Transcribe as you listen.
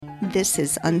This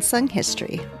is Unsung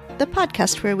History, the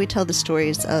podcast where we tell the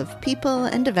stories of people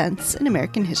and events in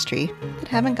American history that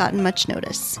haven't gotten much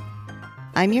notice.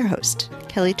 I'm your host,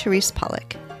 Kelly Therese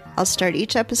Pollock. I'll start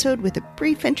each episode with a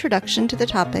brief introduction to the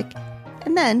topic,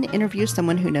 and then interview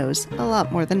someone who knows a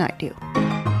lot more than I do.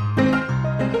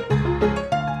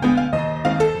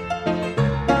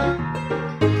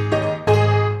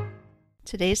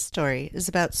 Today's story is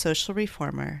about social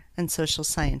reformer and social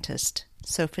scientist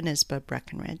Sophonisba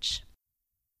Breckinridge.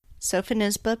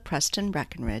 Sophonisba Preston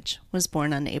Breckinridge was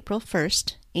born on April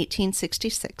 1st,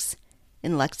 1866,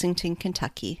 in Lexington,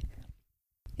 Kentucky,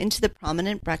 into the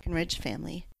prominent Breckinridge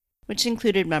family, which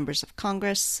included members of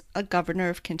Congress, a governor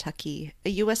of Kentucky, a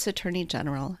U.S. Attorney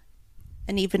General,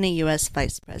 and even a U.S.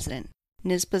 Vice President,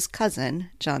 Nisba's cousin,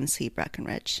 John C.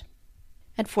 Breckinridge.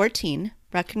 At 14,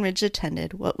 Breckinridge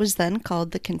attended what was then called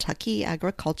the Kentucky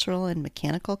Agricultural and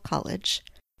Mechanical College,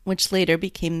 which later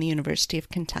became the University of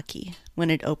Kentucky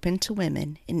when it opened to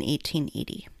women in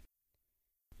 1880.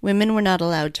 Women were not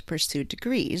allowed to pursue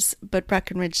degrees, but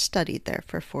Breckinridge studied there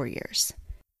for 4 years.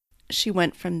 She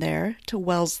went from there to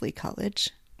Wellesley College,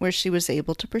 where she was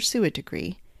able to pursue a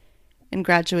degree, and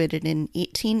graduated in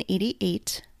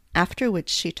 1888, after which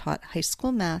she taught high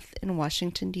school math in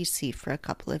Washington, D.C. for a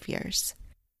couple of years.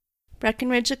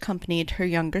 Breckinridge accompanied her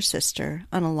younger sister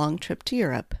on a long trip to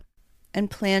Europe and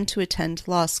planned to attend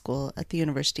law school at the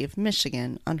University of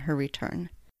Michigan on her return.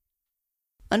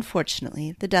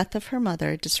 Unfortunately, the death of her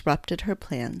mother disrupted her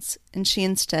plans, and she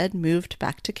instead moved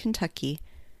back to Kentucky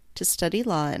to study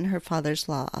law in her father's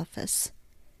law office.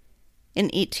 In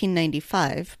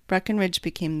 1895, Breckinridge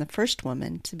became the first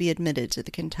woman to be admitted to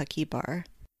the Kentucky bar.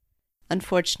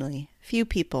 Unfortunately, few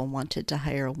people wanted to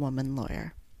hire a woman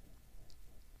lawyer.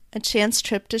 A chance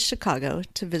trip to Chicago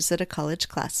to visit a college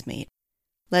classmate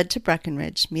led to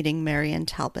Breckinridge meeting Marian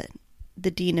Talbot,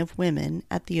 the Dean of Women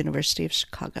at the University of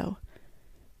Chicago,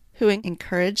 who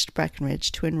encouraged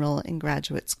Breckinridge to enroll in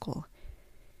graduate school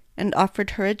and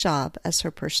offered her a job as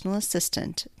her personal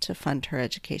assistant to fund her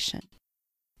education.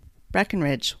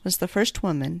 Breckinridge was the first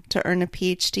woman to earn a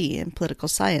Ph.D. in political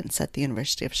science at the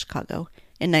University of Chicago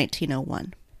in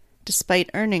 1901. Despite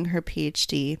earning her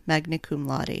Ph.D. magna cum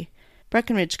laude,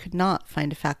 Breckinridge could not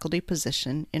find a faculty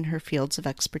position in her fields of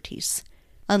expertise,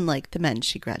 unlike the men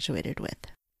she graduated with.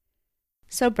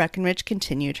 So Breckinridge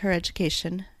continued her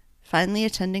education, finally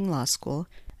attending law school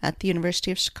at the University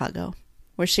of Chicago,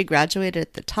 where she graduated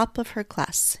at the top of her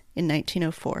class in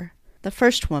 1904, the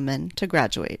first woman to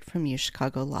graduate from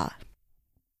UChicago Law.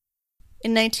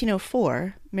 In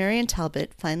 1904, Marian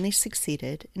Talbot finally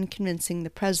succeeded in convincing the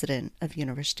president of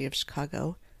University of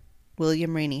Chicago,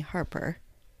 William Rainey Harper,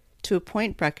 to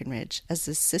appoint Breckinridge as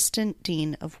Assistant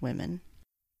Dean of Women.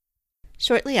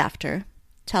 Shortly after,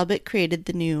 Talbot created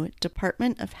the new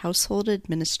Department of Household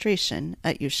Administration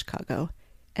at UChicago,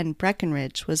 and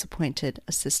Breckinridge was appointed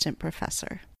assistant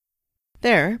professor.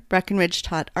 There, Breckinridge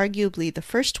taught arguably the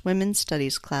first women's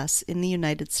studies class in the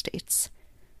United States,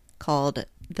 called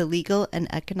The Legal and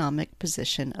Economic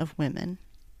Position of Women.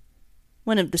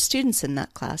 One of the students in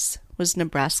that class was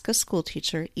Nebraska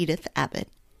schoolteacher Edith Abbott,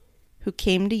 who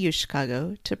came to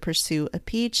UChicago to pursue a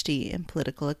Ph.D. in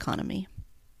political economy.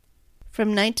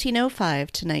 From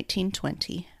 1905 to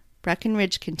 1920,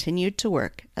 Breckinridge continued to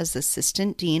work as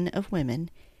Assistant Dean of Women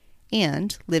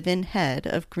and live-in head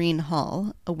of Green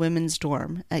Hall, a women's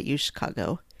dorm at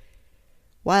UChicago,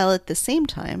 while at the same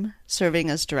time serving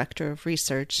as Director of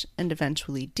Research and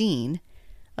eventually Dean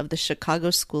of the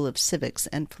Chicago School of Civics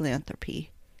and Philanthropy,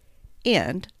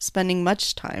 and spending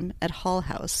much time at Hull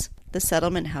House, the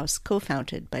settlement house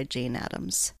co-founded by Jane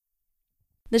Addams.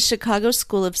 The Chicago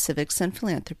School of Civics and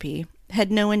Philanthropy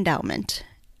had no endowment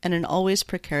and an always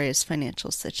precarious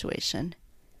financial situation,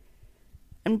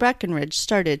 and Breckinridge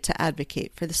started to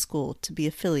advocate for the school to be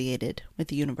affiliated with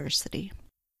the university.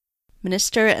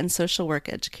 Minister and social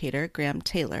work educator Graham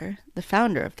Taylor, the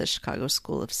founder of the Chicago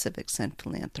School of Civics and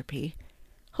Philanthropy,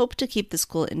 hoped to keep the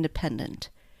school independent,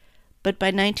 but by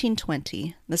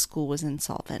 1920 the school was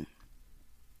insolvent.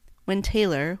 When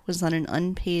Taylor was on an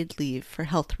unpaid leave for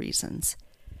health reasons,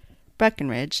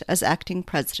 Breckinridge, as acting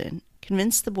president,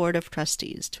 convinced the Board of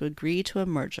Trustees to agree to a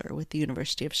merger with the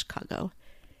University of Chicago,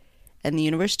 and the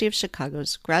University of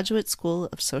Chicago's Graduate School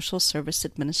of Social Service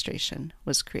Administration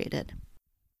was created.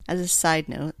 As a side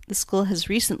note, the school has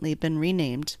recently been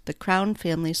renamed the Crown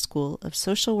Family School of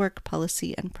Social Work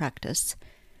Policy and Practice,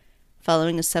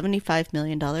 following a $75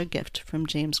 million gift from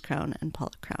James Crown and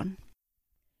Paula Crown.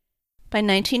 By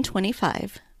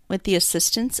 1925, with the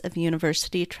assistance of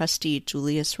university trustee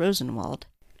Julius Rosenwald,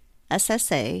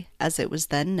 SSA, as it was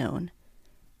then known,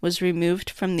 was removed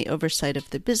from the oversight of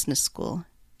the business school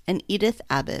and Edith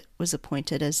Abbott was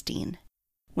appointed as dean.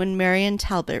 When Marion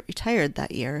Talbot retired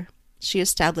that year, she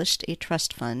established a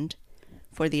trust fund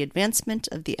for the advancement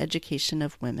of the education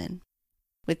of women,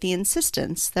 with the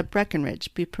insistence that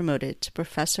Breckinridge be promoted to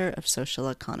professor of social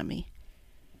economy.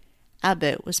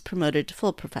 Abbott was promoted to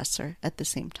full professor at the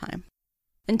same time.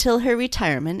 Until her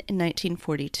retirement in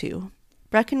 1942,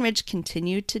 Breckinridge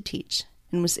continued to teach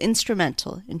and was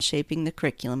instrumental in shaping the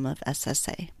curriculum of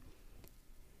SSA.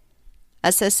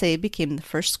 SSA became the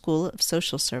first school of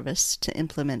social service to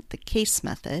implement the case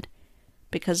method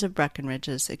because of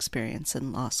Breckinridge's experience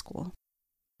in law school.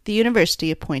 The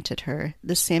university appointed her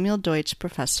the Samuel Deutsch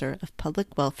Professor of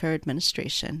Public Welfare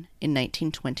Administration in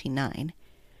 1929,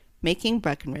 making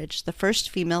Breckinridge the first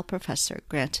female professor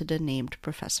granted a named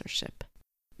professorship.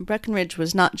 Breckinridge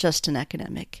was not just an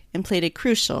academic and played a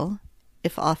crucial,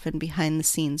 if often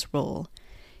behind-the-scenes role,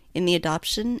 in the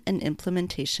adoption and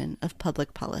implementation of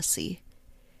public policy,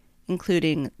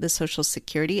 including the Social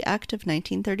Security Act of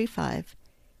 1935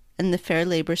 and the Fair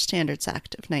Labor Standards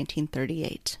Act of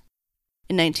 1938.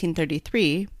 In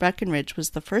 1933, Breckinridge was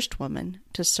the first woman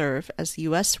to serve as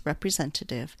U.S.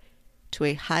 representative to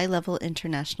a high-level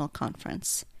international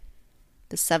conference,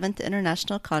 the Seventh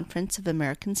International Conference of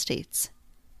American States,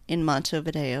 in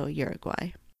Montevideo,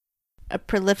 Uruguay. A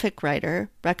prolific writer,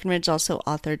 Breckinridge also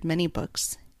authored many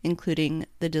books, including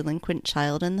The Delinquent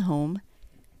Child in the Home,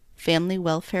 Family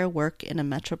Welfare Work in a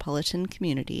Metropolitan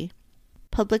Community,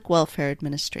 Public Welfare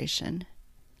Administration,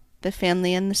 The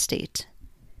Family and the State,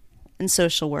 and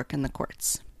Social Work in the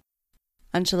Courts.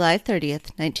 On July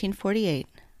 30th, 1948,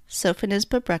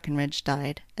 Sophonisba Breckinridge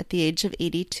died at the age of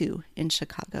 82 in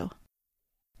Chicago.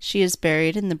 She is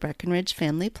buried in the Breckinridge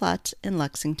family plot in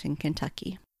Lexington,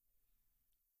 Kentucky.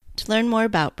 To learn more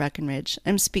about Breckinridge,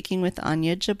 I'm speaking with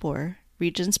Anya Jabbour,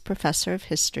 Regents Professor of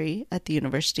History at the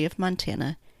University of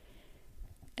Montana,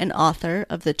 and author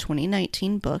of the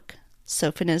 2019 book,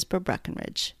 Sophonisba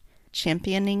Breckinridge,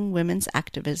 Championing Women's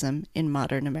Activism in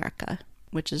Modern America,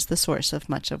 which is the source of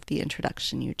much of the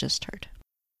introduction you just heard.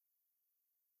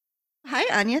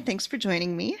 Hi, Anya. Thanks for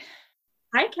joining me.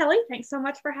 Hi, Kelly. Thanks so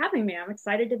much for having me. I'm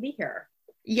excited to be here.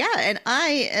 Yeah, and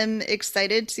I am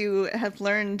excited to have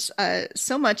learned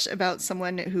so much about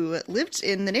someone who lived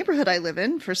in the neighborhood I live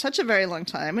in for such a very long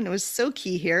time and was so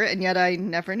key here, and yet I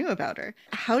never knew about her.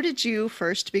 How did you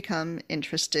first become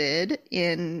interested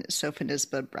in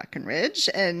Sophonisba Breckinridge,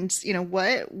 and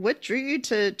what drew you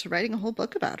to writing a whole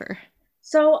book about her?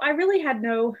 So I really had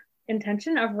no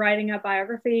intention of writing a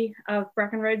biography of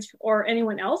Breckinridge or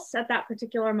anyone else at that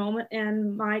particular moment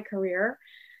in my career.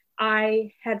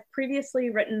 I had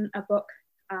previously written a book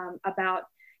about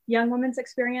young women's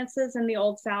experiences in the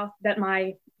Old South that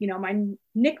my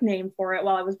nickname for it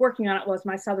while I was working on it was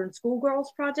my Southern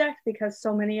Schoolgirls Project, because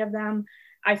so many of them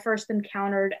I first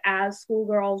encountered as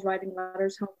schoolgirls writing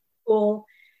letters home from school.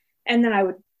 And then I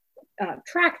would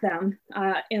track them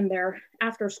in their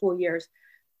after school years.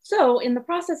 So in the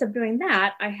process of doing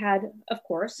that, I had, of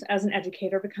course, as an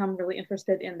educator, become really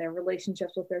interested in their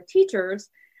relationships with their teachers.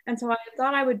 And so I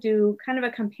thought I would do kind of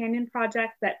a companion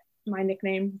project that my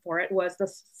nickname for it was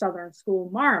the Southern School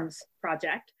Marms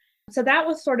Project. So that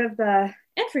was sort of the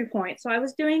entry point. So I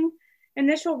was doing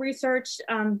initial research,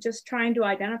 just trying to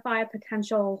identify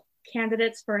potential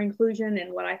candidates for inclusion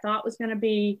in what I thought was going to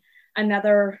be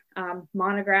another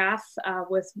monograph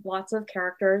with lots of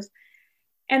characters.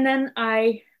 And then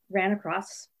I ran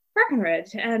across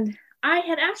Breckinridge, and I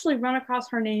had actually run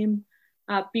across her name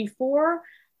before,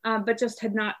 but just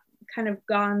had not kind of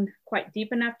gone quite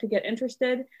deep enough to get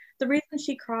interested. The reason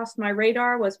she crossed my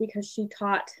radar was because she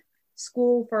taught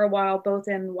school for a while, both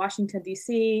in Washington,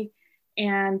 D.C.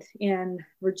 and in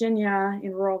Virginia,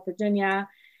 in rural Virginia.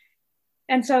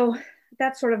 And so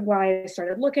that's sort of why I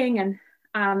started looking, and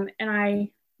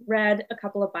I read a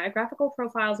couple of biographical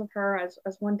profiles of her,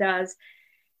 as one does.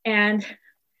 And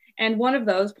one of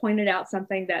those pointed out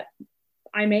something that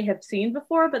I may have seen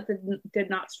before, but did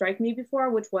not strike me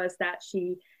before, which was that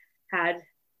she had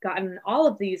gotten all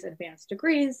of these advanced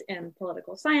degrees in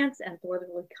political science and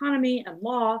political economy and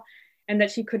law, and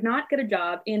that she could not get a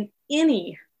job in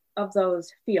any of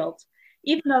those fields,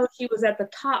 even though she was at the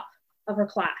top of her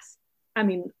class. I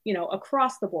mean,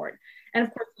 across the board. And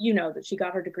of course, that she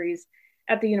got her degrees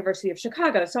at the University of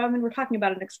Chicago. So, we're talking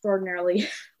about an extraordinarily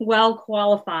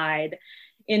well-qualified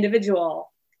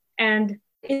individual. And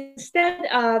instead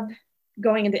of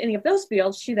going into any of those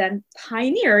fields, she then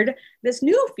pioneered this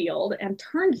new field and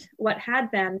turned what had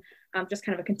been just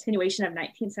kind of a continuation of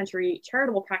 19th century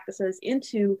charitable practices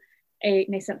into a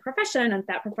nascent profession. And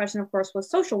that profession, of course,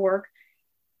 was social work.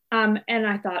 And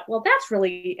I thought, well, that's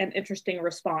really an interesting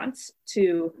response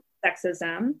to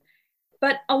sexism.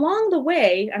 But along the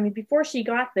way, I mean, before she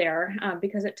got there,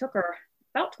 because it took her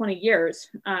about 20 years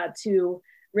to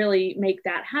really make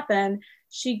that happen,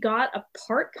 she got a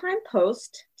part-time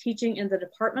post teaching in the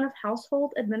Department of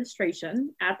Household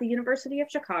Administration at the University of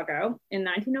Chicago in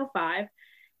 1905.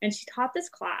 And she taught this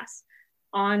class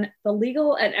on the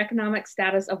legal and economic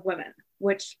status of women,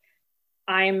 which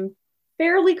I'm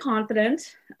fairly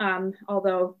confident,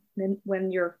 although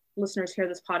when your listeners hear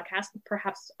this podcast,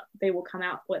 perhaps they will come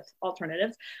out with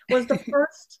alternatives, was the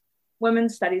first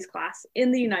women's studies class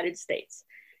in the United States.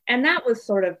 And that was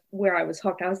sort of where I was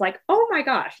hooked. I was like, oh my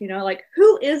gosh, like,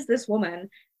 who is this woman?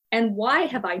 And why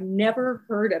have I never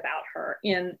heard about her?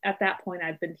 At that point,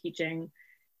 I'd been teaching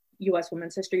US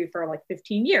women's history for like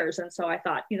 15 years. And so I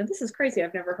thought, this is crazy.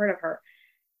 I've never heard of her.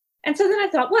 And so then I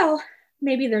thought, well,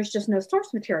 maybe there's just no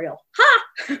source material. Ha!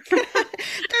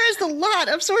 There is a lot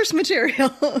of source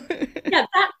material. Yeah,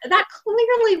 that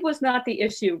clearly was not the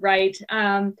issue, right?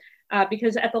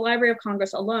 Because at the Library of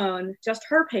Congress alone, just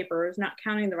her papers, not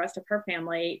counting the rest of her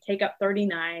family, take up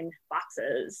 39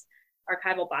 boxes,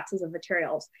 archival boxes of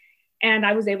materials. And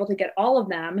I was able to get all of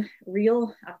them,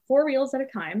 4 reels at a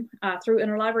time, through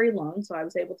interlibrary loan. So I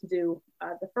was able to do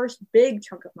the first big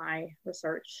chunk of my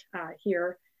research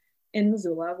here in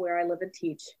Missoula, where I live and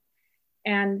teach.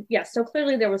 And yes, so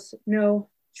clearly there was no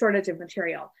shortage of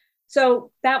material.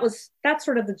 So that's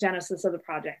sort of the genesis of the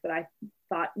project, that I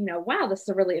thought, wow, this is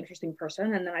a really interesting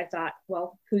person. And then I thought,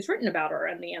 well, who's written about her?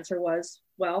 And the answer was,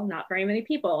 well, not very many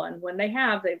people. And when they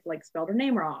have, they've like spelled her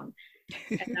name wrong.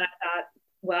 And then I thought,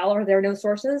 well, are there no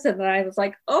sources? And then I was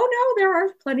like, oh no, there are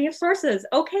plenty of sources.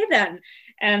 Okay then.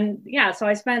 And yeah, so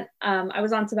I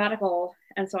was on sabbatical.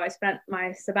 And so I spent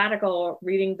my sabbatical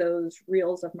reading those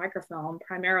reels of microfilm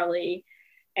primarily,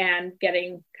 and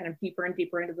getting kind of deeper and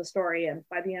deeper into the story. And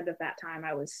by the end of that time,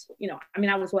 I was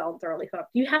well and thoroughly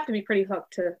hooked. You have to be pretty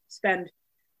hooked to spend,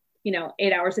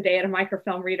 8 hours a day at a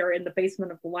microfilm reader in the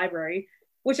basement of the library,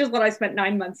 which is what I spent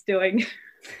 9 months doing.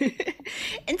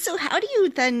 And so how do you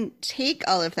then take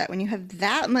all of that when you have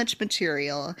that much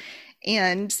material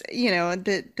and,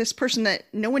 this person that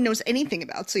no one knows anything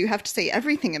about, so you have to say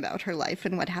everything about her life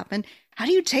and what happened. How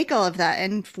do you take all of that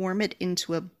and form it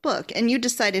into a book? And you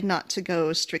decided not to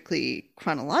go strictly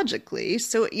chronologically.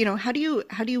 So, how do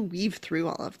you weave through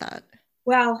all of that?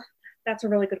 Well, that's a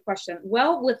really good question.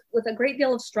 Well, with a great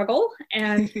deal of struggle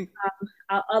and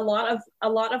a lot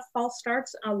of false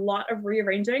starts, a lot of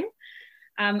rearranging.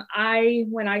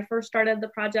 When I first started the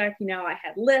project, I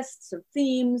had lists of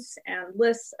themes and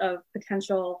lists of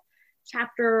potential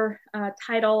chapter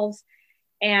titles.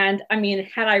 And I mean,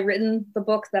 had I written the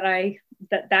book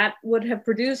that would have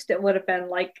produced, it would have been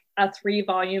like a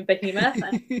 3-volume behemoth.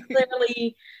 And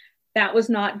clearly that was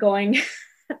not going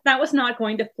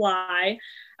to fly.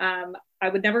 I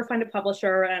would never find a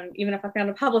publisher. And even if I found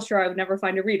a publisher, I would never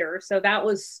find a reader. So that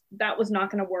was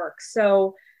not going to work.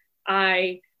 So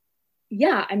I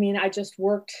just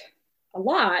worked a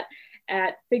lot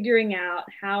at figuring out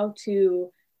how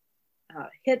to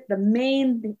hit the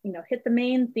main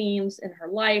themes in her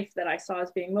life that I saw as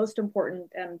being most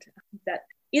important, and that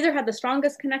either had the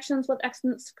strongest connections with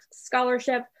extant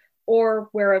scholarship, or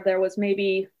where there was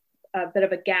maybe a bit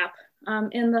of a gap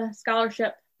in the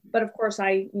scholarship. But of course,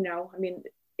 it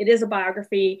is a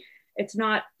biography. It's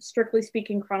not strictly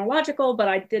speaking chronological, but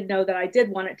I did know that I did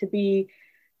want it to be,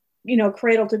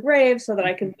 cradle to grave, so that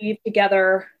I could weave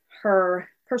together her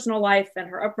personal life and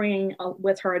her upbringing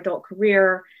with her adult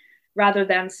career, rather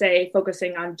than, say,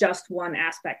 focusing on just one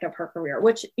aspect of her career,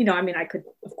 which, I could,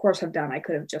 of course, have done. I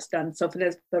could have just done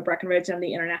Sophonisba Breckinridge and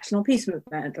the International Peace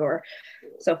Movement, or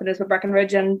Sophonisba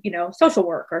Breckinridge and, social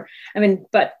work,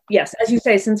 but yes, as you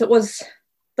say, since it was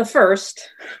the first,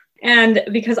 and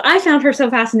because I found her so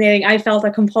fascinating, I felt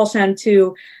a compulsion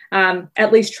to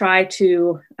at least try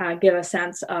to give a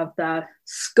sense of the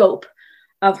scope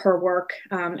of her work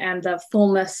and the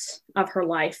fullness of her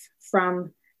life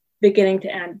from beginning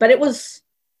to end. But it was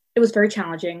very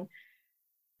challenging.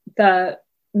 The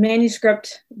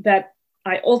manuscript that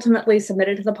I ultimately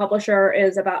submitted to the publisher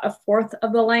is about 1/4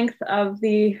 of the length of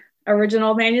the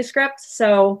original manuscript.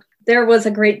 So there was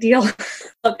a great deal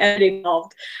of editing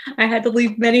involved. I had to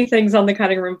leave many things on the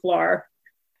cutting room floor.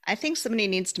 I think somebody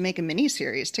needs to make a mini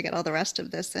series to get all the rest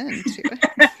of this in too.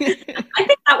 I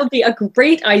think that would be a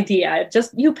great idea.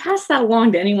 Just you pass that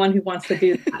along to anyone who wants to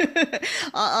do that.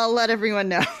 I'll let everyone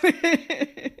know.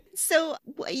 So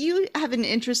you have an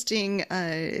interesting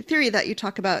theory that you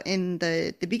talk about in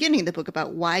the beginning of the book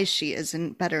about why she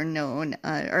isn't better known.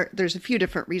 Or there's a few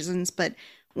different reasons, but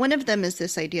One of them is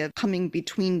this idea of coming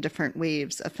between different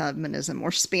waves of feminism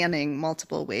or spanning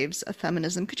multiple waves of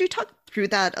feminism. Could you talk through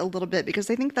that a little bit? Because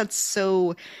I think that's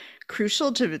so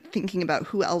crucial to thinking about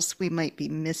who else we might be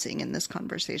missing in this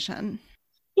conversation.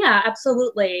 Yeah,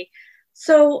 absolutely.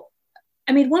 So,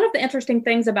 I mean, one of the interesting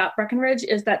things about Breckinridge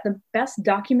is that the best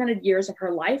documented years of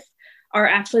her life are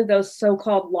actually those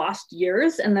so-called lost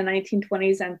years in the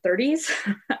 1920s and 30s,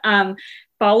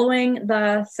 following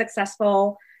the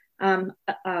successful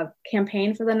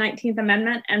campaign for the 19th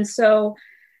Amendment. And so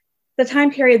the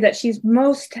time period that she's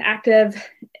most active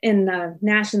in the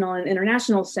national and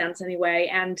international sense anyway,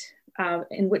 and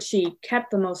in which she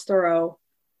kept the most thorough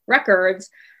records,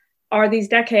 are these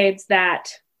decades that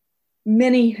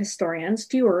many historians,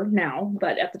 fewer now,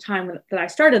 but at the time that I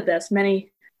started this,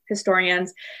 many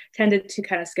historians tended to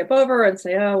kind of skip over and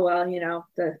say, oh, well, you know,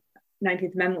 the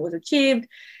 19th Amendment was achieved,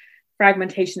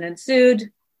 fragmentation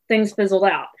ensued, things fizzled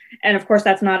out. And of course,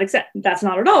 that's not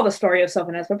at all the story of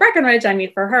Sophonisba Breckinridge. I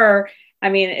mean, for her, I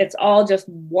mean, it's all just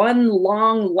one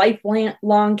long,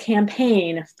 lifelong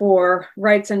campaign for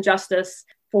rights and justice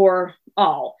for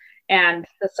all. And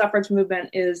the suffrage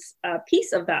movement is a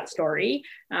piece of that story,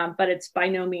 but it's by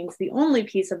no means the only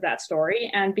piece of that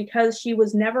story. And because she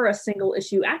was never a single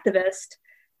issue activist,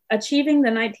 achieving the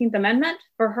 19th Amendment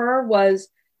for her was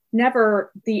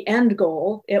never the end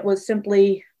goal. It was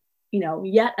simply, you know,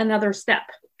 yet another step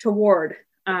toward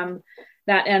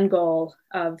that end goal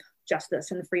of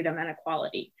justice and freedom and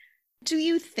equality. Do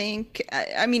you think,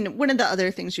 I mean, one of the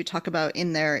other things you talk about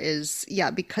in there is,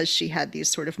 yeah, because she had these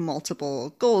sort of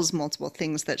multiple goals, multiple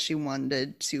things that she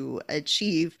wanted to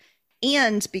achieve,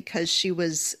 and because she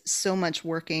was so much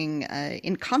working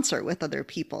in concert with other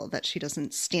people that she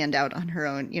doesn't stand out on her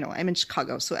own. You know, I'm in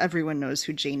Chicago, so everyone knows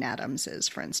who Jane Addams is,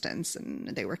 for instance, and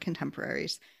they were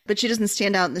contemporaries. But she doesn't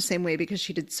stand out in the same way because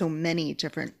she did so many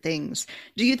different things.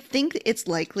 Do you think it's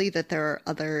likely that there are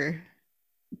other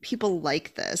people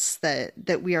like this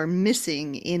that we are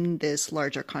missing in this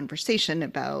larger conversation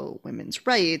about women's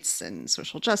rights and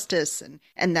social justice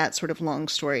and that sort of long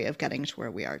story of getting to where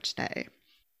we are today?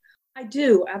 I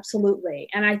do, absolutely.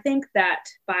 And I think that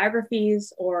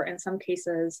biographies, or in some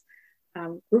cases,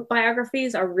 group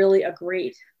biographies, are really a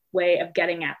great way of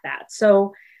getting at that.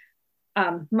 So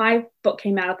my book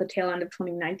came out at the tail end of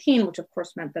 2019, which of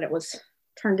course meant that it was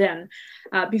turned in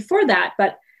before that.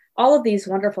 But all of these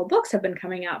wonderful books have been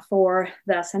coming out for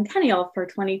the centennial for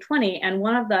 2020. And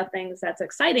one of the things that's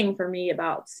exciting for me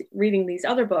about reading these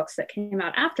other books that came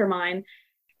out after mine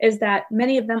is that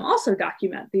many of them also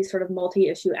document these sort of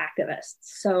multi-issue activists.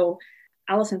 So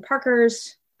Allison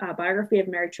Parker's biography of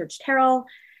Mary Church Terrell,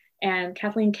 and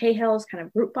Kathleen Cahill's kind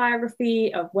of group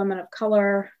biography of women of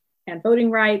color and voting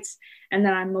rights. And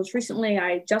then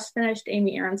I just finished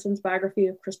Amy Aronson's biography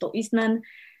of Crystal Eastman,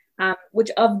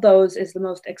 which of those is the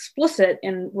most explicit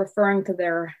in referring to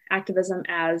their activism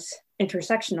as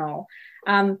intersectional.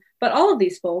 But all of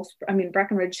these folks, I mean,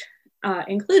 Breckinridge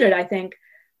included, I think,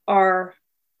 are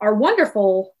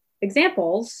wonderful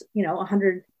examples, you know,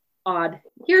 100 odd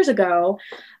years ago,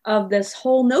 of this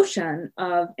whole notion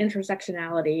of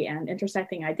intersectionality and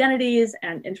intersecting identities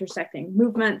and intersecting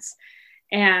movements.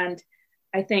 And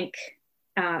I think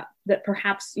that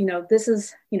perhaps, this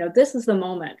is the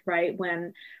moment, right,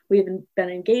 when we've been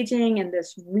engaging in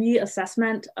this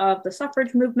reassessment of the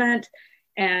suffrage movement.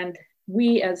 And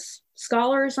we as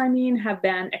scholars, have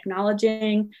been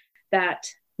acknowledging that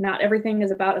not everything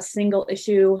is about a single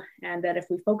issue, and that if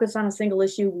we focus on a single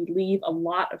issue, we leave a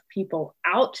lot of people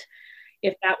out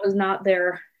if that was not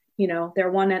their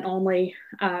one and only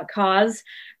cause,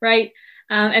 right?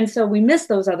 And so we miss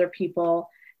those other people.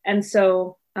 And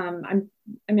so I'm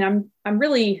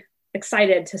really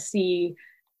excited to see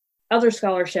other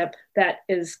scholarship that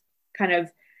is kind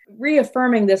of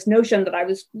reaffirming this notion that I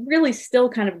was really still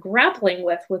kind of grappling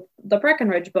with the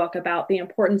Breckinridge book about the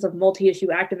importance of multi-issue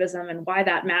activism and why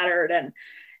that mattered,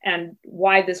 and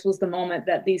why this was the moment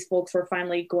that these folks were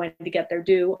finally going to get their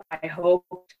due, I hope.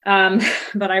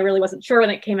 But I really wasn't sure when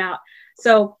it came out.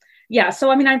 So yeah,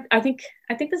 I think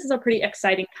this is a pretty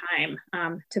exciting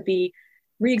time to be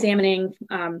re-examining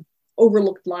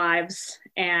overlooked lives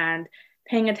and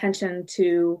paying attention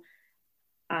to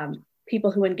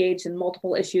people who engaged in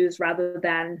multiple issues rather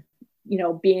than,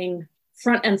 being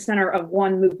front and center of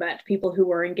one movement, people who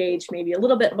were engaged maybe a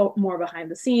little bit more behind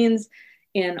the scenes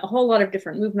in a whole lot of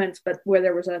different movements, but where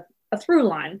there was a through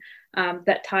line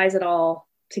that ties it all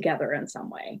together in some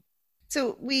way.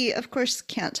 So we, of course,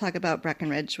 can't talk about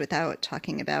Breckinridge without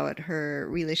talking about her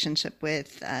relationship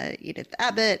with Edith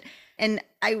Abbott And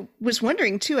I was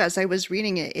wondering too, as I was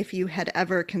reading it, if you had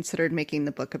ever considered making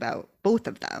the book about both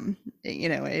of them,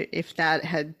 if that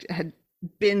had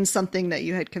been something that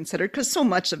you had considered, because so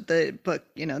much of the book,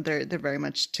 they're very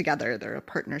much together. They're a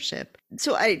partnership.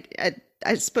 So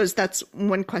I suppose that's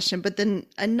one question. But then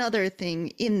another thing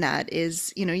in that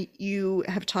is, you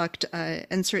have talked,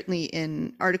 and certainly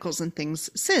in articles and things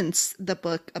since the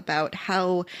book, about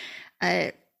how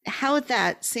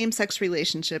that same-sex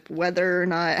relationship, whether or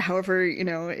not, however,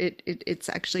 it's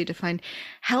actually defined,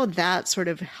 how that sort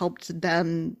of helped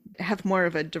them have more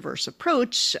of a diverse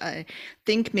approach,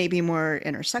 think maybe more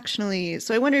intersectionally.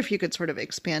 So I wonder if you could sort of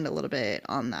expand a little bit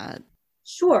on that.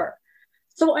 Sure.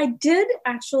 So I did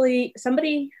actually,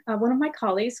 one of my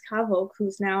colleagues, Ka Vok,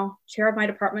 who's now chair of my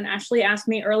department, actually asked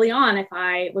me early on if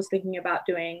I was thinking about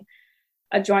doing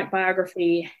a joint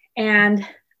biography. And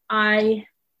I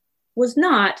was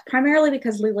not, primarily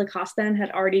because Lila Costin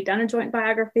had already done a joint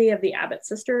biography of the Abbott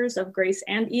sisters, of Grace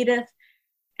and Edith.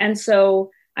 And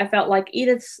so I felt like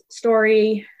Edith's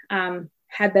story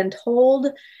had been told,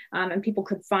 and people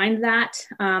could find that,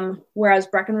 whereas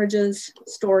Breckinridge's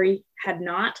story had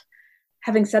not.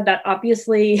 Having said that,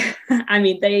 obviously, I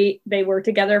mean, they were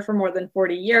together for more than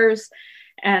 40 years,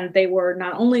 and they were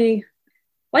not only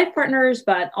life partners,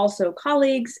 but also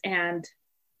colleagues and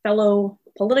fellow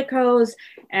politicos,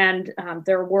 and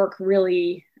their work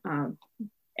really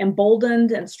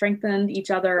emboldened and strengthened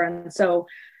each other. And so,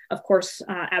 of course,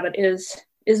 Abbott is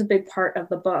a big part of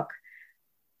the book.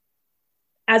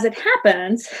 As it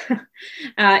happens,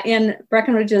 in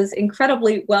Breckinridge's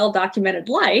incredibly well-documented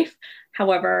life,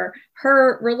 however,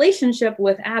 her relationship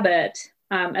with Abbott,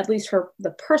 at least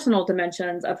the personal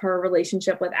dimensions of her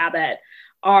relationship with Abbott,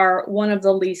 are one of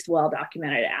the least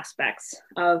well-documented aspects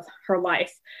of her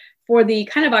life, for the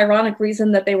kind of ironic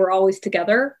reason that they were always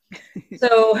together.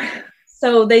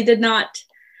 So they did not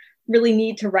really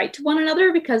need to write to one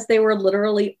another, because they were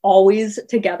literally always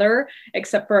together,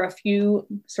 except for a few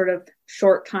sort of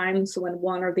short times when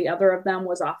one or the other of them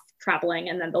was off traveling.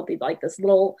 And then there'll be like this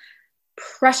little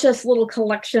precious little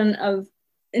collection of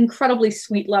incredibly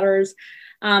sweet letters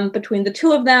between the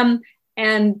two of them.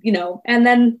 And, and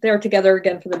then they're together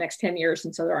again for the next 10 years.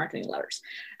 And so there aren't any letters.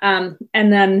 And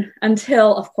then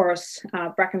until, of course,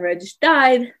 Breckinridge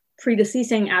died,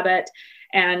 predeceasing Abbott,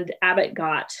 and Abbott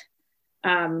got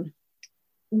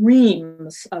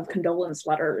reams of condolence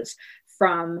letters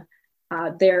from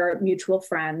their mutual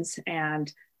friends.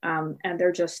 And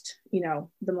they're just,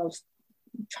 the most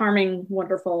charming,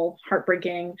 wonderful,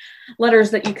 heartbreaking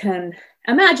letters that you can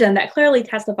imagine, that clearly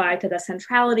testify to the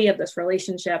centrality of this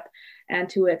relationship and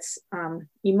to its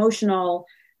emotional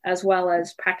as well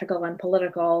as practical and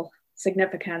political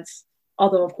significance.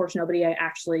 Although, of course, nobody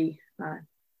actually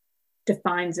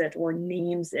defines it or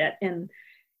names it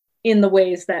in the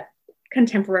ways that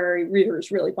contemporary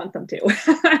readers really want them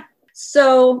to.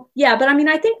 So, yeah, but I mean,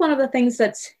 I think one of the things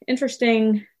that's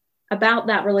interesting about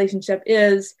that relationship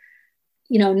is,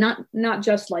 not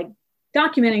just like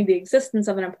documenting the existence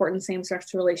of an important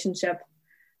same-sex relationship,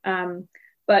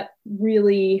 but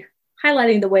really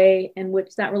highlighting the way in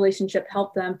which that relationship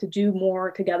helped them to do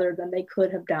more together than they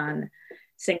could have done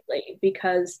singly,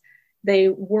 because they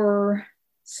were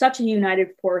such a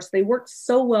united force. They worked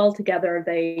so well together.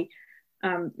 They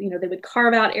would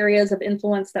carve out areas of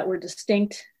influence that were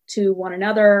distinct to one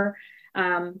another.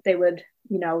 They would,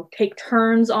 take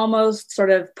turns almost sort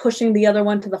of pushing the other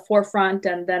one to the forefront.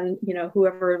 And then,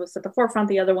 whoever was at the forefront,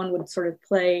 the other one would sort of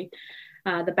play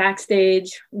the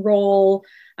backstage role.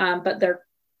 But their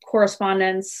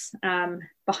correspondence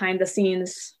behind the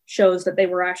scenes shows that they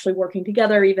were actually working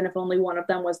together, even if only one of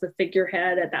them was the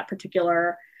figurehead at that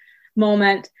particular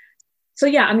moment. So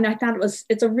yeah, I mean, I thought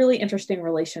it's a really interesting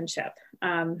relationship.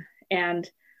 And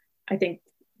I think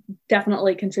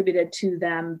definitely contributed to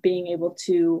them being able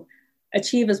to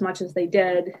achieve as much as they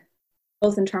did,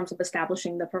 both in terms of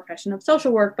establishing the profession of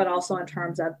social work, but also in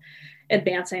terms of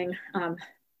advancing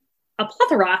a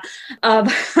plethora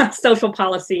of social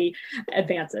policy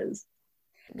advances.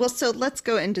 Well, so let's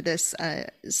go into this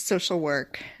social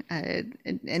work and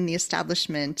the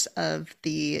establishment of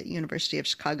the University of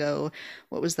Chicago.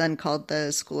 What was then called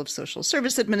the School of Social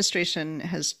Service Administration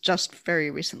has just very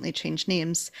recently changed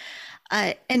names.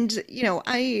 And,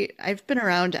 I've been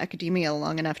around academia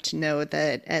long enough to know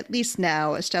that at least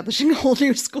now establishing a whole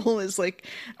new school is like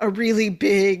a really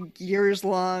big,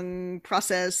 years-long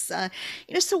process.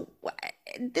 So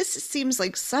this seems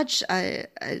like such a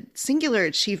singular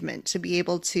achievement to be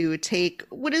able to take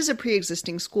what is a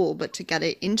pre-existing school, but to get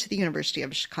it into the University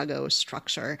of Chicago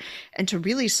structure and to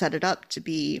really set it up to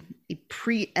be a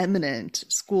preeminent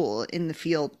school in the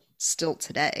field still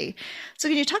today. So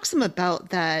can you talk some about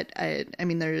that? I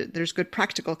mean, there's good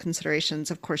practical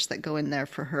considerations, of course, that go in there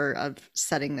for her of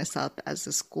setting this up as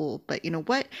a school, but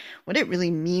what it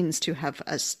really means to have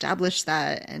established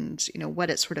that, and what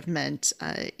it sort of meant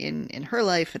in her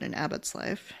life and in Abbott's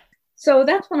life. So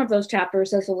that's one of those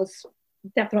chapters, as it was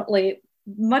definitely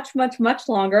much, much, much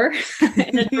longer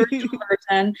in an original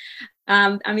version.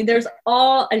 I mean, there's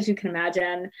all, as you can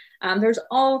imagine, there's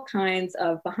all kinds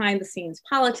of behind the scenes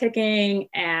politicking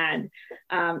and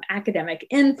academic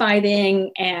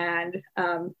infighting and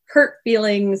hurt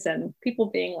feelings and people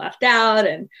being left out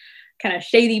and kind of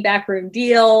shady backroom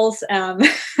deals and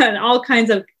all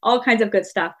kinds of good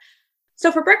stuff.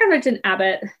 So for Breckinridge and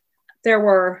Abbott, there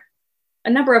were a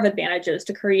number of advantages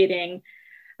to creating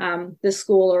this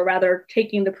school, or rather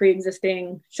taking the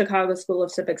pre-existing Chicago School of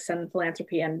Civics and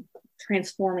Philanthropy and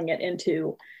transforming it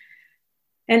into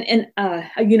a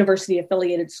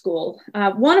university-affiliated school.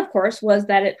 One, of course, was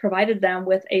that it provided them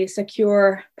with a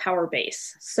secure power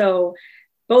base. So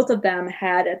both of them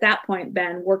had at that point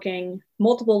been working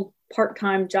multiple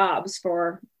part-time jobs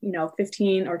for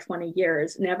 15 or 20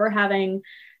 years, never having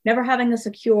a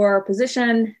secure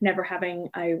position, never having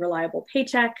a reliable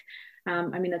paycheck.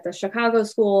 I mean, at the Chicago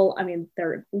school, I mean,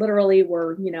 there literally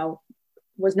was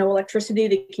no electricity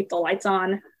to keep the lights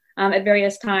on at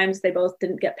various times. They both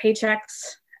didn't get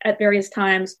paychecks at various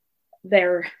times.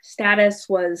 Their status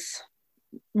was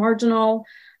marginal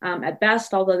at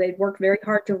best, although they'd worked very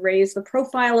hard to raise the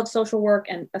profile of social work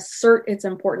and assert its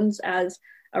importance as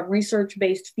a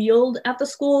research-based field at the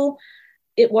school.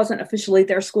 It wasn't officially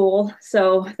their school,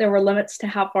 so there were limits to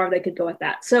how far they could go with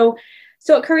that. So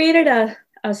it created a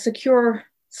secure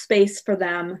space for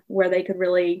them where they could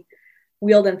really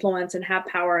wield influence and have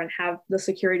power and have the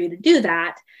security to do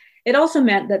that. It also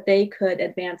meant that they could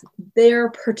advance their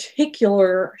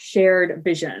particular shared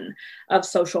vision of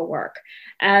social work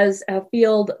as a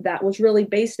field that was really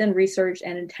based in research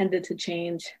and intended to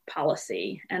change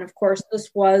policy. And of course,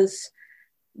 this was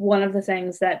one of the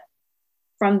things that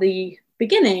from the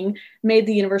beginning made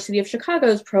the University of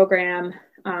Chicago's program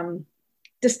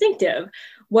distinctive,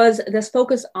 was this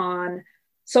focus on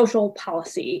social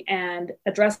policy and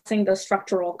addressing the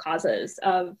structural causes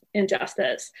of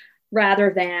injustice,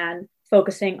 rather than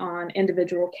focusing on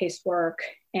individual casework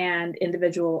and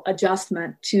individual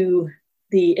adjustment to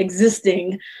the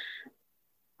existing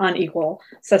unequal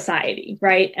society,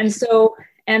 right?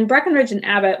 And Breckinridge and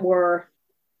Abbott were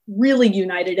really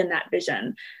united in that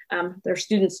vision. Their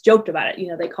students joked about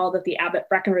it. They called it the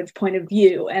Abbott-Breckinridge point of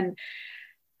view. And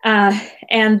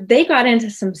they got into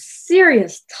some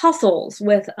serious tussles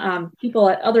with people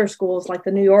at other schools, like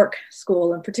the New York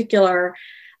School in particular,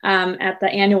 at the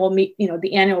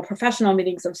annual professional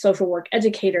meetings of social work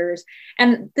educators.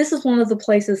 And this is one of the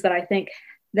places that I think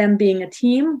them being a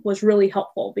team was really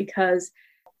helpful, because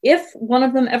if one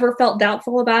of them ever felt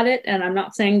doubtful about it, and I'm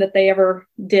not saying that they ever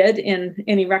did in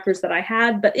any records that I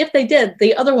had, but if they did,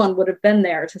 the other one would have been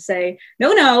there to say,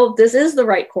 no, this is the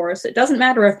right course. It doesn't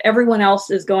matter if everyone else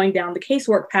is going down the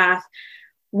casework path.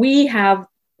 We have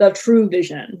the true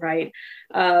vision, right,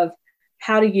 of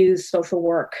how to use social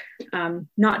work,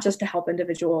 not just to help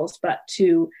individuals, but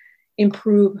to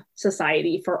improve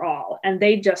society for all. And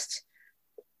they just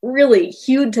really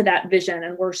hewed to that vision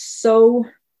and were so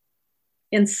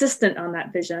insistent on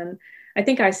that vision. I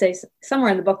think I say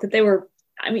somewhere in the book that they were,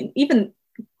 even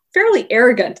fairly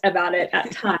arrogant about it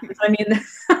at times.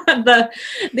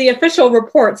 The official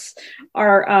reports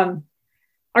are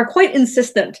quite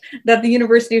insistent that the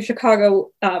University of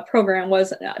Chicago program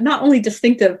was not only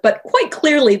distinctive, but quite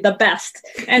clearly the best,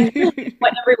 and really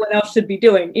what everyone else should be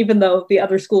doing, even though the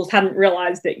other schools hadn't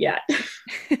realized it yet.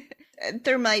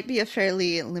 There might be a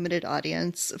fairly limited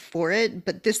audience for it,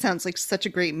 but this sounds like such a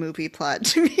great movie plot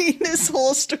to me. This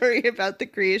whole story about the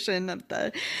creation of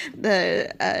the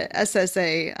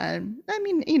SSA.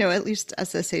 At least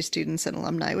SSA students and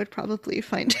alumni would probably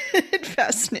find it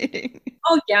fascinating.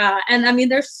 Oh yeah, and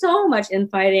there's so much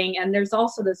infighting, and there's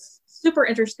also this super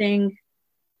interesting,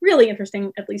 really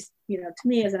interesting, at least to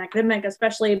me as an academic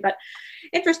especially, but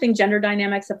interesting gender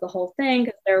dynamics of the whole thing,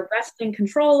 because they're wresting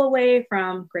control away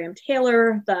from Graham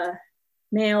Taylor, the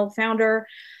male founder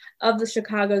of the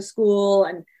Chicago school,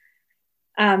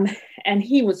 and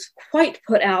he was quite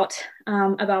put out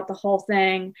about the whole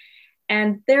thing.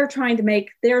 And they're trying to make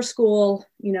their school,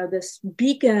 this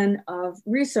beacon of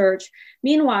research.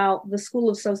 Meanwhile, the School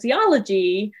of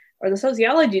Sociology, or the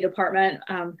sociology department,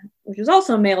 which is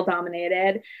also male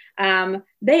dominated,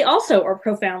 they also are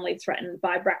profoundly threatened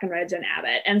by Breckinridge and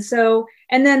Abbott.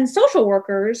 And then social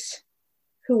workers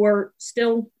who were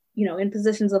still, in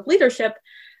positions of leadership,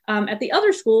 at the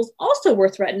other schools also were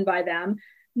threatened by them,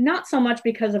 not so much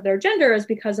because of their gender as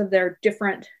because of their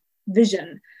different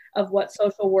vision of what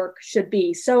social work should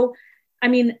be. So, I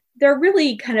mean, they're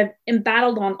really kind of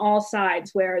embattled on all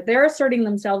sides, where they're asserting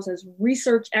themselves as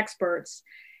research experts,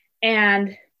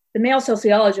 and the male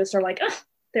sociologists are like, oh,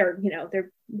 they're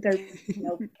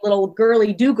little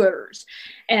girly do-gooders.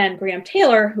 And Graham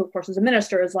Taylor, who of course is a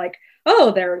minister, is like,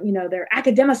 oh, they're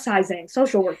academicizing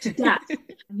social work to death,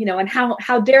 and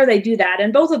how dare they do that?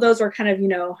 And both of those are kind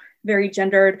of, very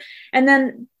gendered. And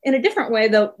then in a different way,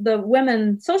 the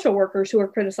women social workers who are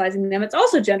criticizing them, it's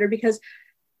also gendered, because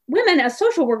women as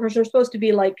social workers are supposed to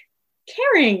be like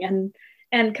caring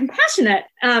and compassionate,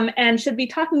 and should be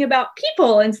talking about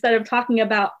people instead of talking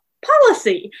about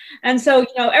policy. And so,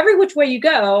 every which way you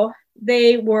go,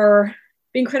 they were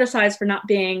being criticized for not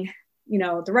being,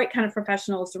 the right kind of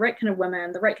professionals, the right kind of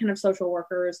women, the right kind of social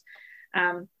workers.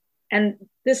 And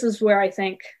this is where I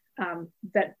think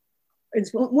that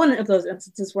it's one of those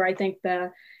instances where I think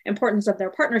the importance of their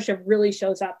partnership really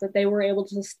shows up, that they were able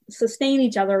to sustain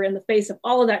each other in the face of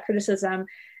all of that criticism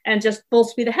and just full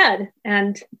speed ahead.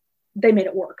 And they made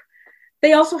it work.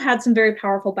 They also had some very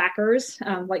powerful backers,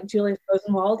 like Julius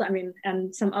Rosenwald,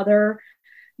 and some other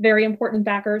very important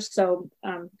backers. So,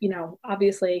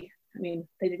 obviously, they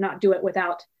did not do it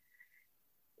without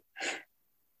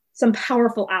some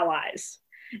powerful allies.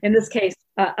 In this case,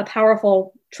 a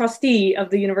powerful trustee of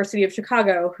the University of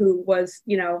Chicago, who was,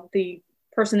 the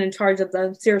person in charge of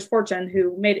the Sears fortune,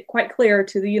 who made it quite clear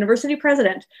to the university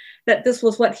president that this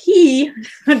was what he,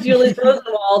 Julius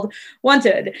Rosenwald,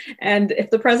 wanted. And if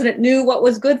the president knew what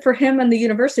was good for him and the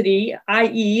university,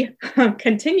 i.e.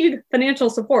 continued financial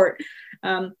support,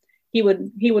 he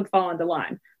would fall into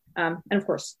line. And of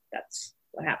course, that's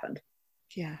what happened.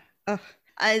 Yeah. Oh.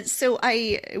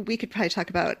 We could probably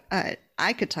talk about,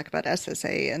 I could talk about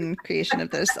SSA and creation of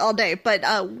this all day, but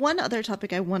one other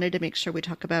topic I wanted to make sure we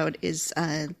talk about is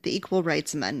the Equal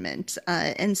Rights Amendment.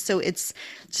 And so it's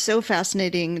so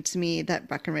fascinating to me that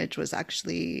Breckinridge was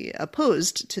actually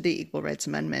opposed to the Equal Rights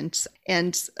Amendment.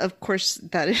 And of course,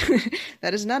 that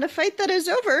is not a fight that is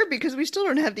over, because we still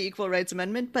don't have the Equal Rights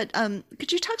Amendment. But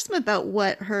could you talk some about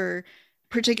what her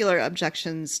particular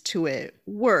objections to it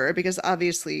were, because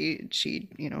obviously she,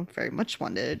 very much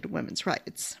wanted women's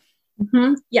rights.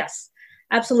 Mm-hmm. Yes,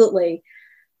 absolutely.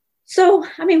 So,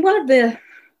 one of the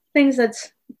things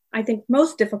that's, I think,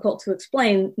 most difficult to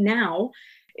explain now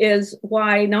is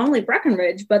why not only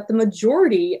Breckinridge, but the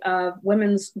majority of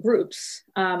women's groups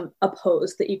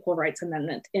opposed the Equal Rights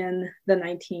Amendment in the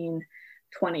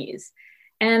 1920s.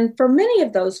 And for many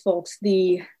of those folks,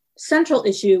 the central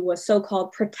issue was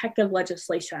so-called protective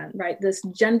legislation, right? This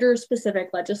gender-specific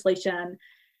legislation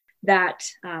that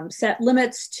set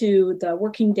limits to the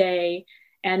working day,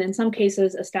 and in some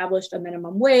cases established a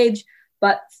minimum wage,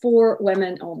 but for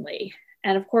women only.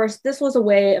 And of course, this was a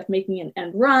way of making an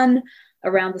end run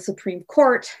around the Supreme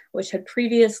Court, which had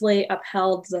previously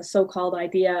upheld the so-called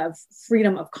idea of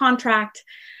freedom of contract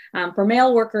for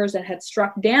male workers, and had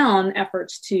struck down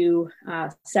efforts to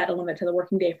set a limit to the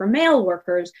working day for male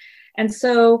workers. And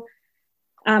so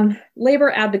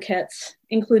labor advocates,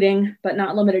 including but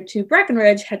not limited to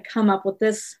Breckinridge, had come up with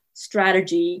this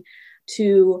strategy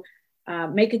to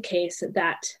make a case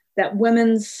that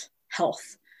women's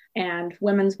health and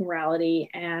women's morality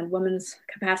and women's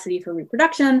capacity for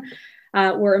reproduction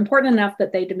were important enough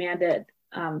that they demanded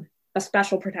a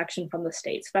special protection from the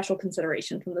state, special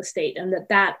consideration from the state, and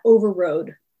that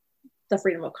overrode the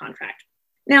freedom of contract.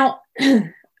 Now,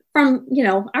 from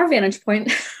our vantage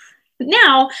point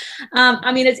now,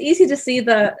 it's easy to see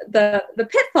the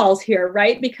pitfalls here,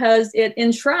 right? Because it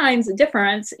enshrines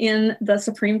difference in the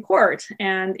Supreme Court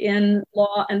and in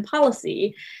law and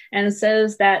policy, and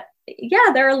says that,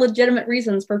 yeah, there are legitimate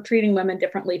reasons for treating women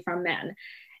differently from men.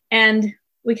 And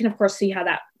we can, of course, see how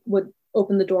that would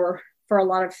open the door for a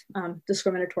lot of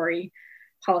discriminatory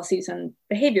policies and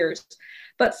behaviors.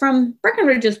 But from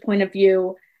Breckinridge's point of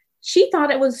view, she thought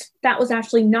that was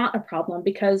actually not a problem,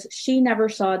 because she never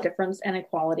saw difference and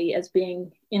equality as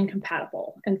being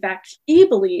incompatible. In fact, she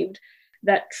believed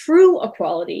that true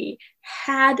equality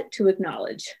had to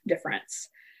acknowledge difference,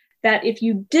 that if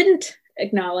you didn't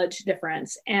acknowledge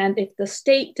difference, and if the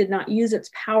state did not use its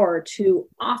power to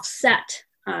offset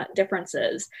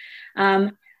differences,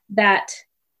 that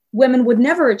women would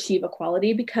never achieve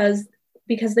equality because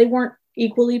they weren't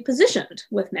equally positioned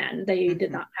with men. They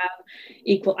did not have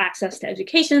equal access to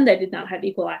education. They did not have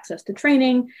equal access to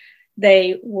training.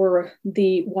 They were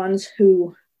the ones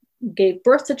who gave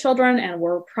birth to children and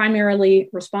were primarily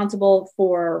responsible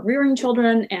for rearing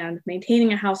children and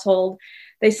maintaining a household.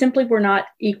 They simply were not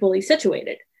equally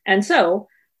situated. And so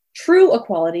true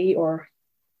equality or,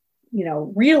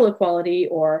 real equality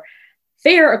or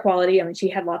fair equality, I mean, she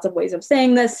had lots of ways of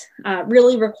saying this,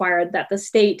 really required that the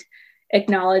state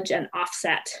acknowledge and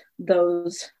offset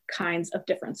those kinds of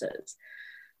differences.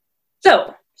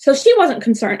 So she wasn't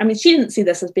concerned. I mean, she didn't see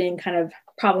this as being kind of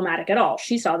problematic at all.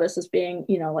 She saw this as being,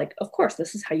 like, of course,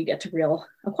 this is how you get to real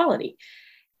equality.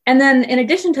 And then in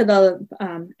addition to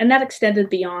and that extended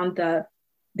beyond the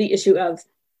issue of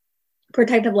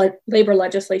protective labor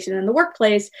legislation in the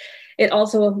workplace, it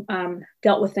also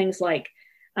dealt with things like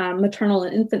maternal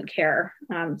and infant care.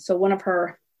 So one of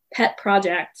her pet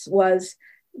projects was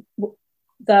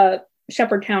the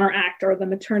Shepherd-Towner Act, or the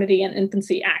Maternity and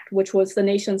Infancy Act, which was the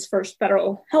nation's first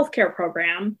federal healthcare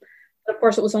program. But of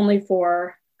course, it was only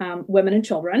for women and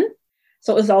children.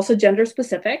 So it was also gender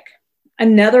specific.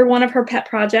 Another one of her pet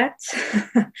projects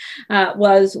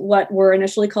was what were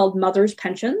initially called mother's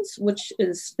pensions, which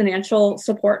is financial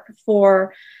support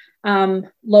for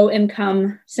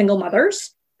low-income single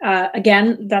mothers.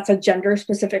 Again, that's a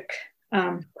gender-specific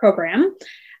program.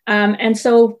 And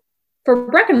so for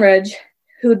Breckinridge,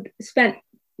 who'd spent,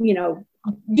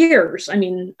 years, I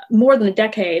mean, more than a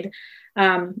decade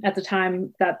at the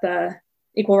time that the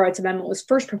Equal Rights Amendment was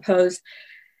first proposed,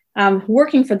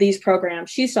 working for these programs,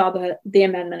 she saw the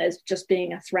amendment as just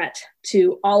being a threat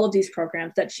to all of these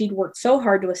programs that she'd worked so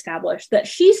hard to establish, that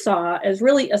she saw as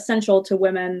really essential to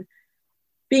women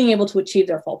being able to achieve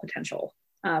their full potential.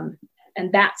 And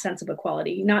that sense of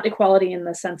equality, not equality in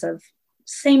the sense of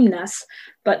sameness,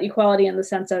 but equality in the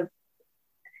sense of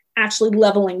actually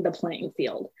leveling the playing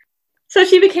field. So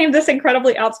she became this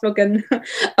incredibly outspoken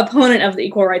opponent of the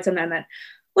Equal Rights Amendment,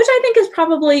 which I think is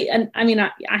probably, and I mean,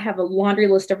 I have a laundry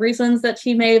list of reasons that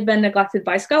she may have been neglected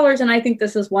by scholars, and I think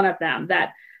this is one of them,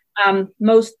 that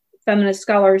most feminist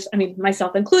scholars, I mean,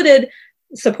 myself included,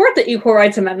 support the Equal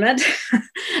Rights Amendment.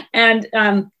 And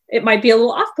it might be a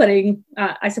little off-putting,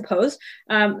 I suppose,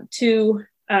 to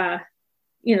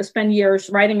spend years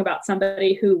writing about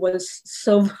somebody who was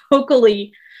so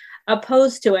vocally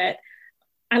opposed to it.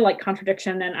 I like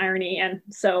contradiction and irony, and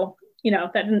so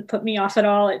that didn't put me off at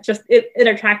all. It just it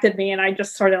attracted me, and I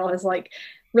just sort of was like,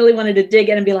 really wanted to dig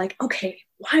in and be like, okay,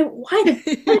 why did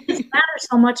this matter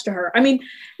so much to her? I mean,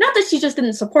 not that she just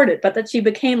didn't support it, but that she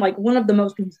became like one of the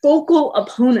most vocal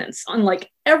opponents on like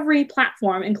every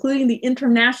platform, including the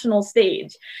international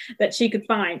stage that she could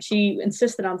find. She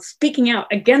insisted on speaking out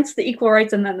against the Equal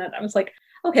Rights Amendment. I was like,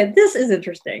 okay, this is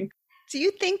interesting. Do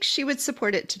you think she would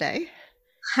support it today?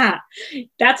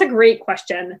 That's a great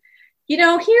question.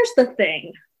 Here's the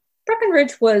thing.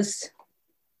 Breckinridge was,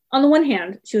 on the one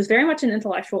hand, she was very much an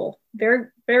intellectual, very,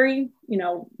 very,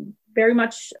 very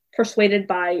much persuaded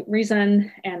by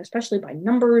reason and especially by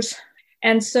numbers.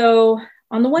 And so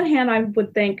on the one hand, I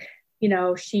would think,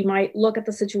 she might look at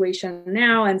the situation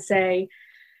now and say,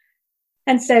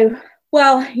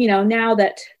 well, now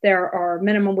that there are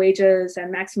minimum wages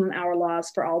and maximum hour laws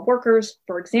for all workers,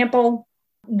 for example,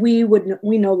 we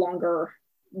no longer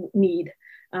need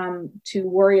to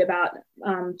worry about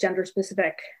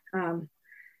gender-specific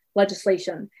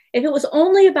legislation. If it was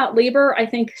only about labor, I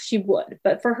think she would.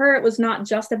 But for her, it was not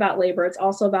just about labor. It's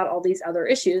also about all these other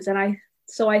issues. And I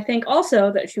think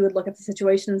also that she would look at the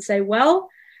situation and say, well,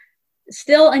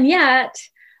 still and yet,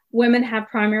 women have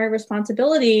primary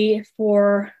responsibility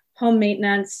for home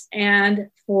maintenance and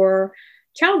for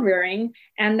child rearing.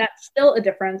 And that's still a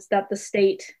difference that the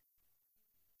state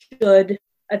should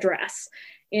address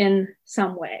in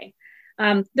some way.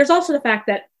 There's also the fact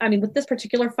that, I mean, with this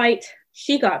particular fight,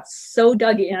 she got so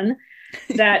dug in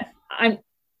that I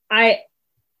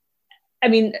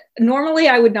mean, normally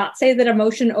I would not say that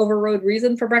emotion overrode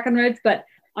reason for Breckinridge, but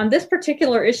on this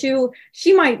particular issue,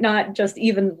 she might not just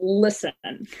even listen.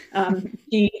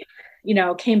 She,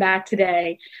 came back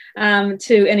today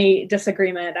to any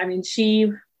disagreement. I mean,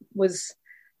 she was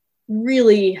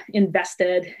really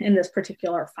invested in this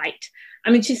particular fight.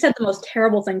 I mean, she said the most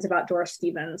terrible things about Doris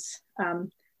Stevens,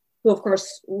 who of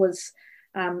course was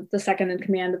the second in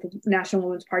command of the National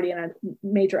Women's Party and a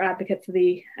major advocate for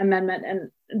the amendment.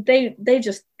 And they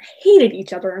just hated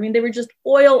each other. I mean, they were just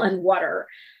oil and water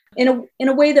in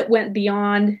a way that went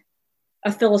beyond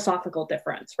a philosophical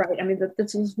difference, right? I mean,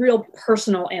 this was real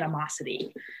personal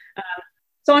animosity.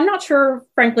 So I'm not sure,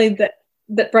 frankly,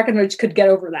 that Breckinridge could get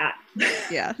over that.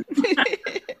 Yeah.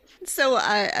 So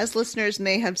as listeners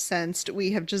may have sensed,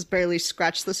 we have just barely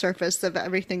scratched the surface of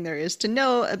everything there is to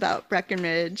know about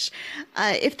Breckinridge.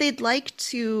 If they'd like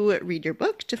to read your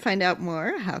book to find out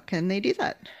more, how can they do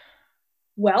that?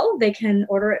 Well, they can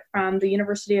order it from the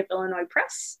University of Illinois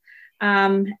Press,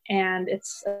 and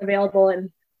it's available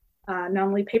in not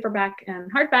only paperback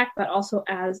and hardback, but also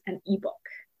as an ebook.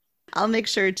 I'll make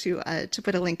sure to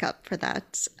put a link up for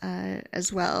that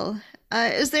as well.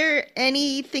 Is there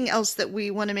anything else that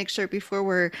we want to make sure before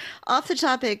we're off the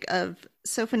topic of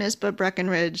Sophonisba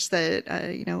Breckinridge that,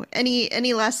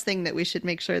 any last thing that we should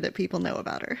make sure that people know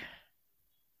about her?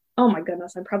 Oh my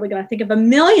goodness, I'm probably going to think of a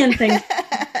million things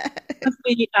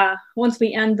once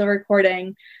we end the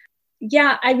recording.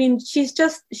 Yeah, I mean, she's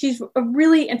a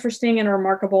really interesting and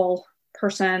remarkable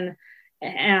person.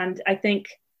 And I think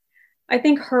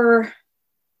her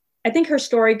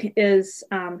story has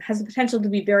the potential to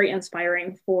be very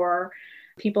inspiring for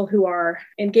people who are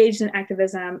engaged in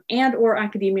activism and or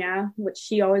academia, which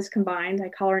she always combined. I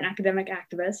call her an academic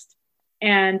activist.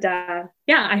 And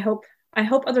I hope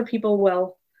other people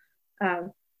will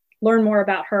learn more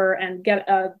about her and get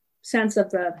a sense of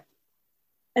the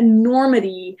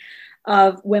enormity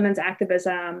of women's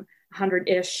activism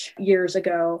 100-ish years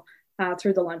ago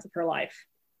through the lens of her life.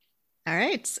 All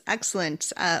right.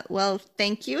 Excellent. Well,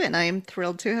 thank you. And I'm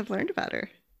thrilled to have learned about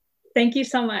her. Thank you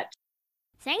so much.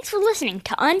 Thanks for listening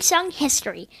to Unsung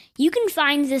History. You can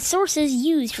find the sources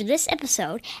used for this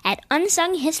episode at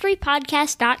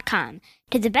unsunghistorypodcast.com.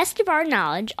 To the best of our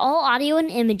knowledge, all audio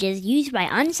and images used by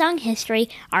Unsung History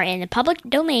are in the public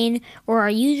domain or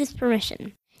are used with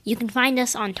permission. You can find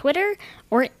us on Twitter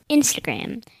or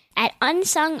Instagram at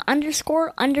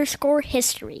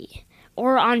unsung__history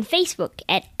or on Facebook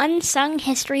at Unsung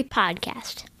History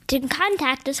Podcast. To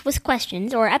contact us with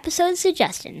questions or episode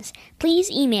suggestions,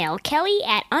 please email Kelly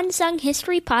at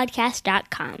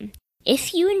unsunghistorypodcast.com.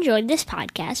 If you enjoyed this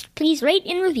podcast, please rate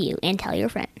and review and tell your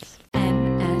friends.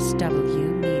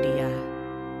 MSW